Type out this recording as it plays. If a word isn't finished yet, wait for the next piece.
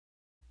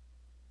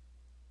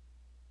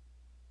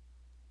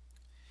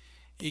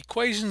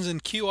Equations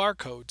and QR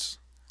codes.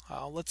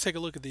 Let's take a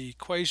look at the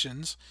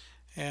equations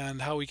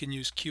and how we can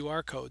use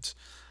QR codes.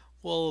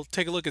 We'll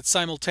take a look at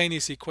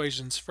simultaneous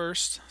equations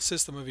first.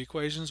 System of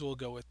equations, we'll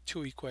go with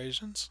two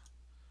equations.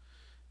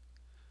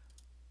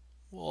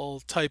 We'll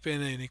type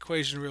in an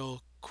equation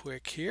real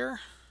quick here.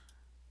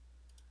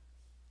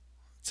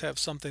 Let's have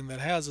something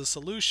that has a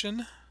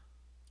solution.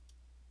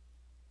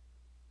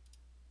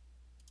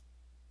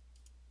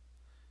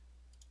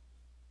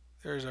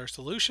 There's our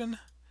solution,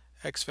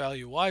 x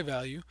value, y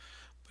value.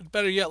 But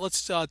better yet,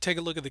 let's take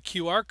a look at the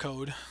QR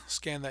code.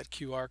 Scan that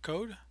QR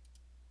code.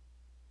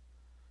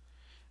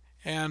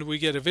 And we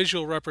get a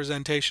visual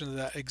representation of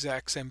that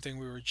exact same thing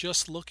we were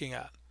just looking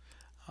at.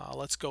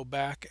 Let's go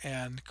back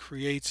and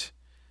create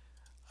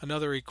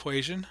another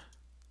equation.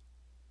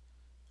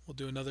 We'll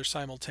do another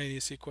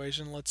simultaneous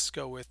equation. Let's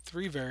go with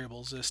 3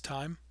 variables this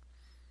time.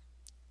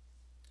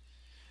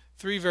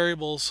 3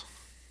 variables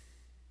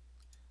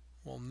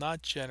will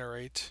not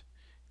generate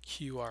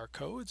QR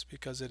codes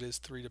because it is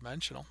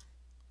 3-dimensional.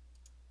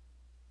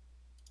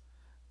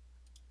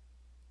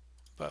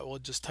 But we'll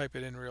just type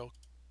it in real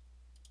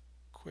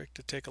quick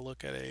to take a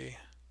look at a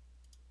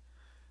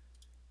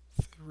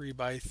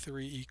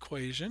 3x3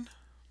 equation.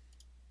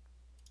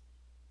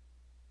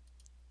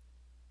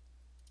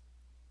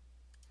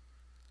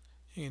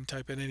 You can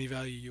type in any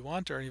value you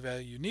want or any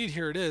value you need.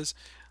 Here it is.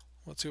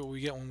 Let's see what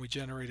we get when we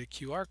generate a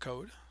QR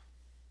code.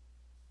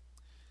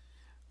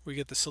 We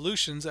get the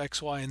solutions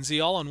x, y, and z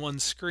all on one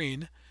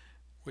screen,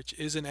 which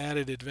is an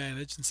added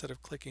advantage instead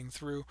of clicking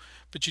through.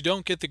 But you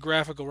don't get the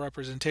graphical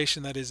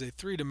representation that is a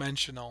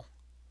 3-dimensional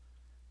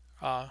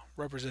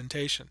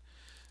representation.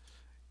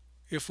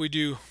 If we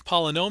do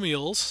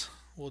polynomials,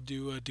 we'll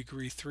do a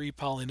degree 3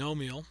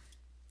 polynomial.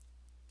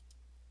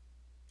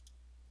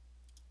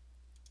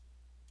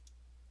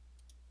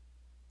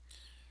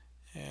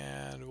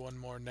 And one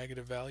more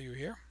negative value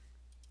here.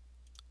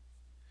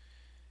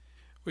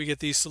 We get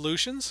these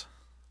solutions.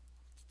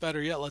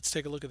 Better yet, let's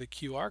take a look at the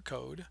QR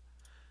code.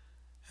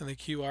 And the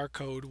QR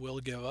code will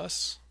give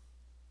us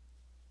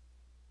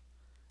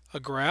a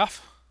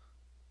graph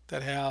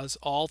that has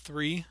all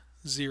 3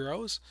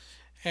 zeros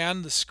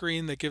and the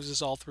screen that gives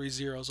us all 3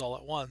 zeros all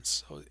at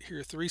once. So here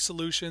are 3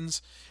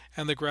 solutions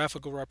and the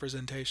graphical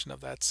representation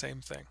of that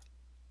same thing.